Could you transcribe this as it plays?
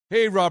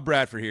Hey, Rob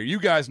Bradford here.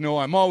 You guys know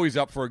I'm always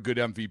up for a good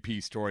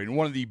MVP story, and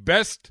one of the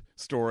best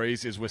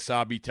stories is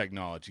Wasabi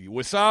Technology.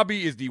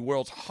 Wasabi is the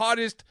world's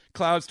hottest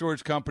cloud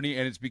storage company,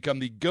 and it's become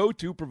the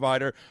go-to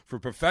provider for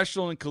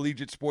professional and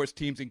collegiate sports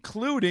teams,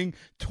 including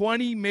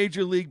 20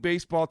 Major League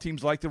Baseball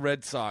teams like the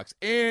Red Sox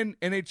and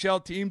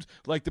NHL teams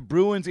like the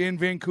Bruins and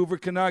Vancouver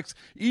Canucks.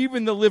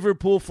 Even the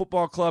Liverpool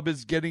Football Club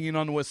is getting in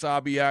on the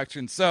Wasabi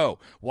action. So,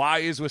 why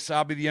is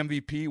Wasabi the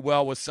MVP?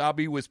 Well,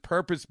 Wasabi was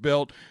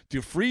purpose-built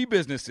to free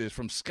businesses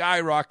from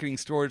skyrocketing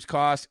storage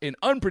costs and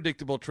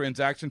unpredictable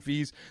transaction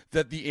fees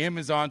that the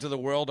Amazons of the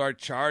world are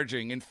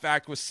charging. In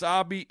fact,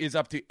 Wasabi is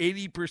up to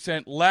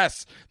 80%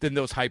 less than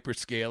those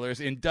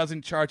hyperscalers and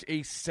doesn't charge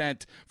a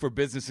cent for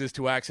businesses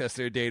to access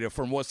their data.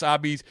 From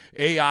Wasabi's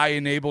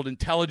AI-enabled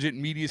intelligent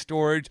media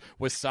storage,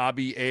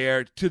 Wasabi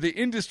Air, to the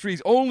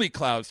industry's only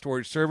cloud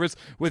storage service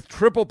with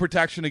triple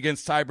protection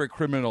against cyber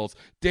criminals,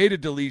 data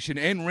deletion,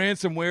 and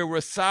ransomware,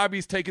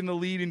 Wasabi's taken the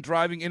lead in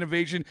driving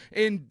innovation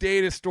in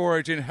data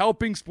storage and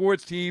helping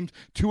sports teams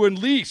to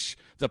unleash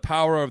the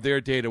power of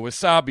their data.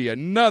 Wasabi,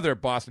 another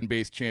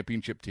Boston-based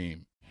championship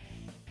team.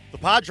 The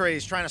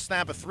Padres trying to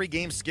snap a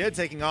 3-game skid,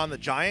 taking on the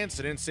Giants,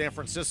 and in San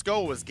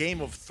Francisco was Game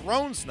of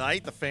Thrones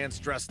night. The fans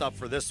dressed up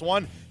for this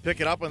one.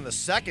 Pick it up in the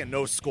second,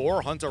 no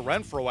score. Hunter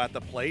Renfroe at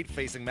the plate,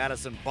 facing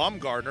Madison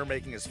Bumgarner,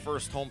 making his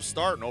first home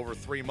start in over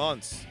 3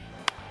 months.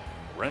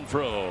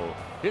 Renfroe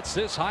hits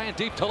this high and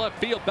deep to left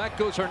field. Back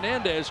goes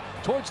Hernandez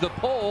towards the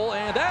pole,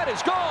 and that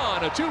is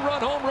gone. A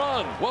 2-run home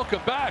run.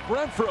 Welcome back,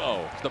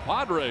 Renfroe. The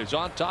Padres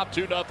on top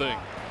 2-0.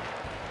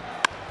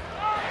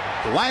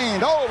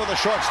 Lined over the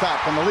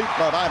shortstop from the leap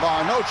of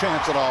Ibar. No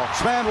chance at all.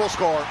 Span will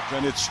score,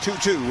 and it's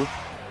 2-2.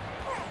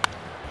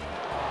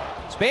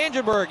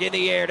 Spangenberg in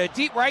the air to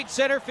deep right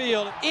center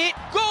field. It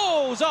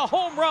goes! A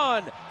home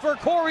run for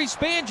Corey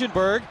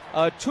Spangenberg.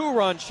 A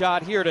 2-run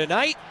shot here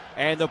tonight.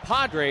 And the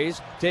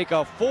Padres take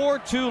a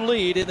 4-2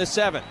 lead in the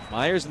 7th.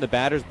 Myers in the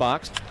batter's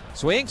box.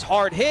 Swings,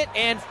 hard hit,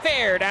 and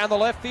fair down the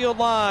left field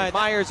line.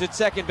 Myers at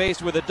second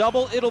base with a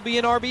double. It'll be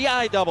an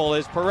RBI double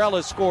as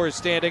Perella scores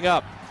standing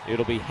up.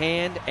 It'll be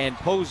Hand and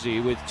Posey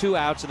with 2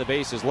 outs and the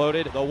bases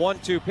loaded. The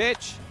 1-2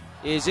 pitch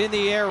is in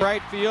the air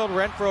right field.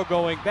 Renfroe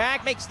going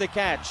back, makes the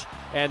catch,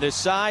 and the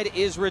side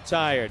is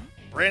retired.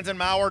 Brandon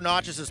Maurer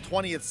notches his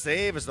 20th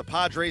save as the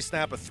Padres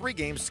snap a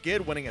 3-game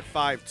skid, winning at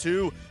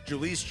 5-2.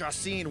 Jhoulys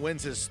Chacin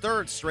wins his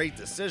 3rd straight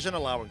decision,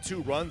 allowing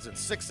 2 runs in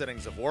 6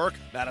 innings of work.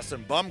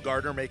 Madison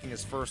Bumgarner, making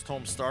his first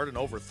home start in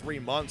over 3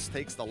 months,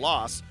 takes the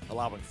loss,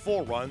 allowing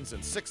 4 runs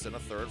in 6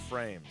 1/3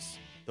 frames.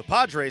 The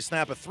Padres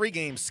snap a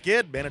 3-game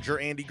skid. Manager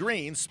Andy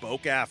Green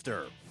spoke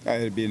after.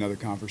 It'd be another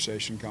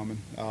conversation coming.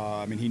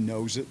 He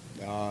knows it.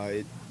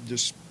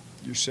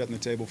 You're setting the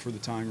table for the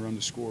tying run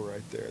to score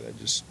right there.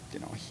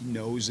 He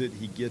knows it.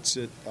 He gets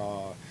it.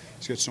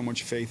 He's got so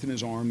much faith in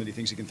his arm that he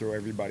thinks he can throw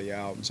everybody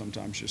out. And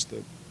sometimes just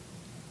the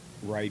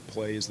right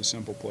play is the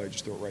simple play.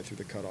 Just throw it right through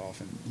the cutoff.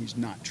 And he's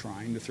not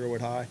trying to throw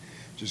it high.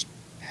 Just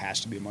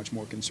has to be a much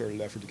more concerted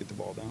effort to get the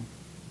ball down.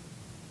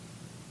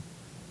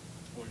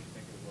 What did you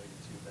think of the way your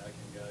 2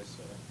 back-end guys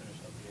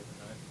finished up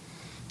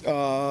the 8th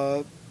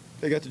and 9th?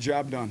 They got the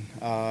job done.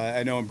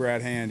 I know in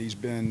Brad Hand, he's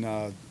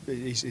been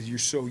you're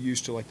so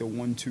used to like the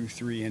 1, 2,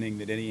 3 inning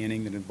that any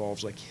inning that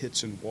involves like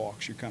hits and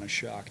walks, you're kind of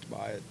shocked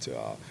by it.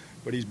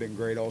 But he's been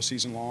great all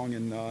season long,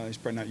 and he's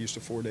probably not used to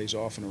 4 days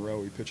off in a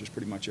row. He pitches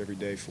pretty much every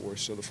day for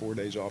us, so the 4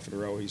 days off in a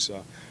row,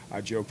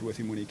 I joked with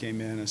him when he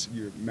came in. I said,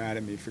 "You're mad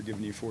at me for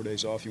giving you 4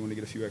 days off. You want to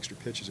get a few extra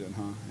pitches in,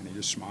 huh?" And he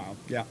just smiled.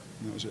 Yeah,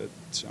 that was it.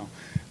 So,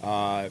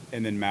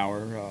 and then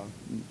Maurer,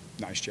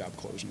 nice job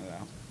closing it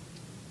out.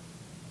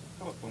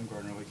 How about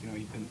Bumgarner?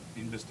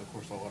 He missed, of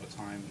course, a lot of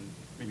time, and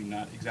maybe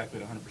not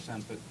exactly at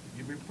 100%, but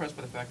you'd be impressed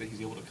by the fact that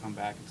he's able to come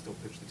back and still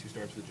pitch the 2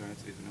 starts for the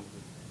Giants.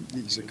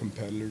 He's a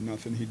competitor.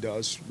 Nothing he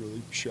does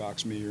really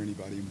shocks me or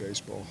anybody in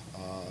baseball.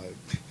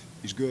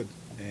 He's good,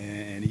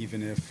 and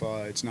even if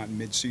it's not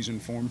mid-season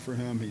form for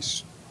him,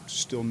 he's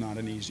still not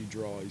an easy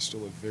draw. He's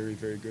still a very,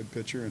 very good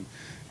pitcher, and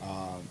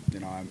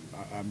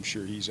I'm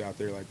sure he's out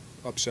there like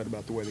upset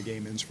about the way the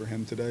game ends for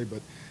him today,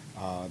 but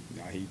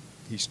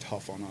he's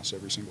tough on us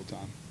every single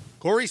time.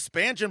 Corey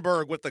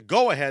Spangenberg with the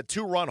go-ahead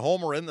 2-run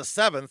homer in the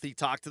 7th. He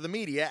talked to the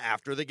media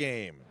after the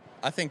game.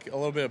 I think a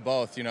little bit of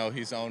both.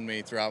 He's owned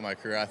me throughout my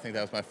career. I think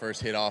that was my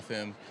first hit off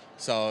him.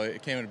 So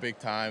it came at a big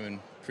time, and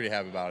pretty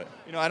happy about it.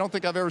 I don't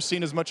think I've ever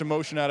seen as much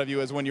emotion out of you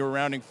as when you were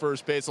rounding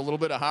first base. A little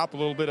bit of hop, a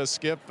little bit of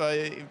skip.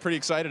 Pretty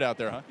excited out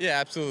there, huh? Yeah,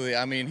 absolutely.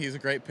 He's a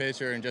great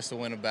pitcher, and just to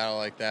win a battle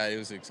like that, it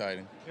was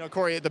exciting.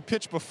 Corey, the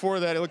pitch before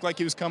that, it looked like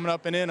he was coming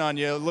up and in on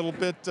you a little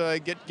bit.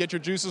 Get your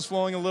juices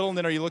flowing a little, and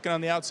then are you looking on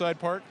the outside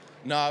part?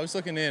 No, I was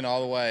looking in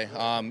all the way.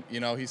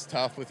 He's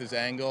tough with his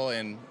angle,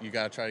 and you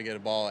got to try to get a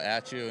ball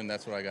at you, and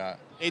that's what I got.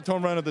 8th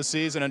home run of the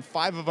season, and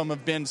 5 of them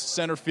have been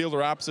center field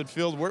or opposite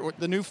field.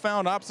 The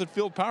newfound opposite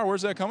field power,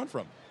 where's that coming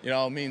from?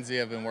 Me and Z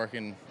have been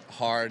working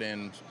hard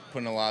and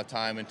putting a lot of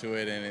time into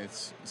it, and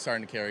it's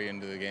starting to carry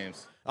into the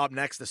games. Up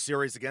next, the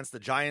series against the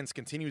Giants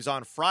continues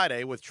on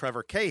Friday with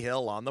Trevor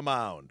Cahill on the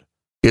mound.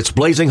 It's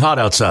blazing hot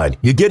outside.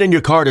 You get in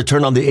your car to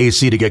turn on the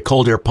AC to get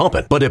cold air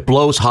pumping, but it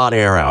blows hot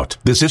air out.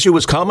 This issue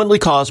is commonly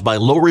caused by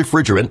low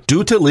refrigerant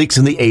due to leaks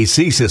in the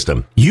AC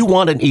system. You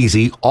want an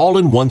easy,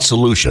 all-in-one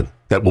solution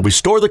that will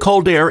restore the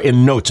cold air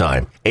in no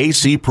time.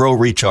 AC Pro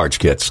Recharge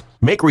Kits.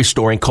 Make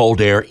restoring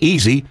cold air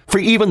easy for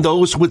even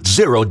those with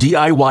zero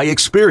DIY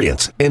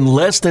experience in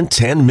less than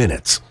 10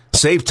 minutes.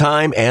 Save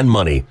time and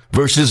money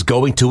versus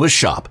going to a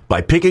shop by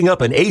picking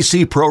up an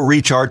AC Pro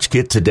Recharge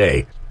Kit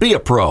today. Be a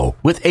pro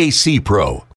with AC Pro.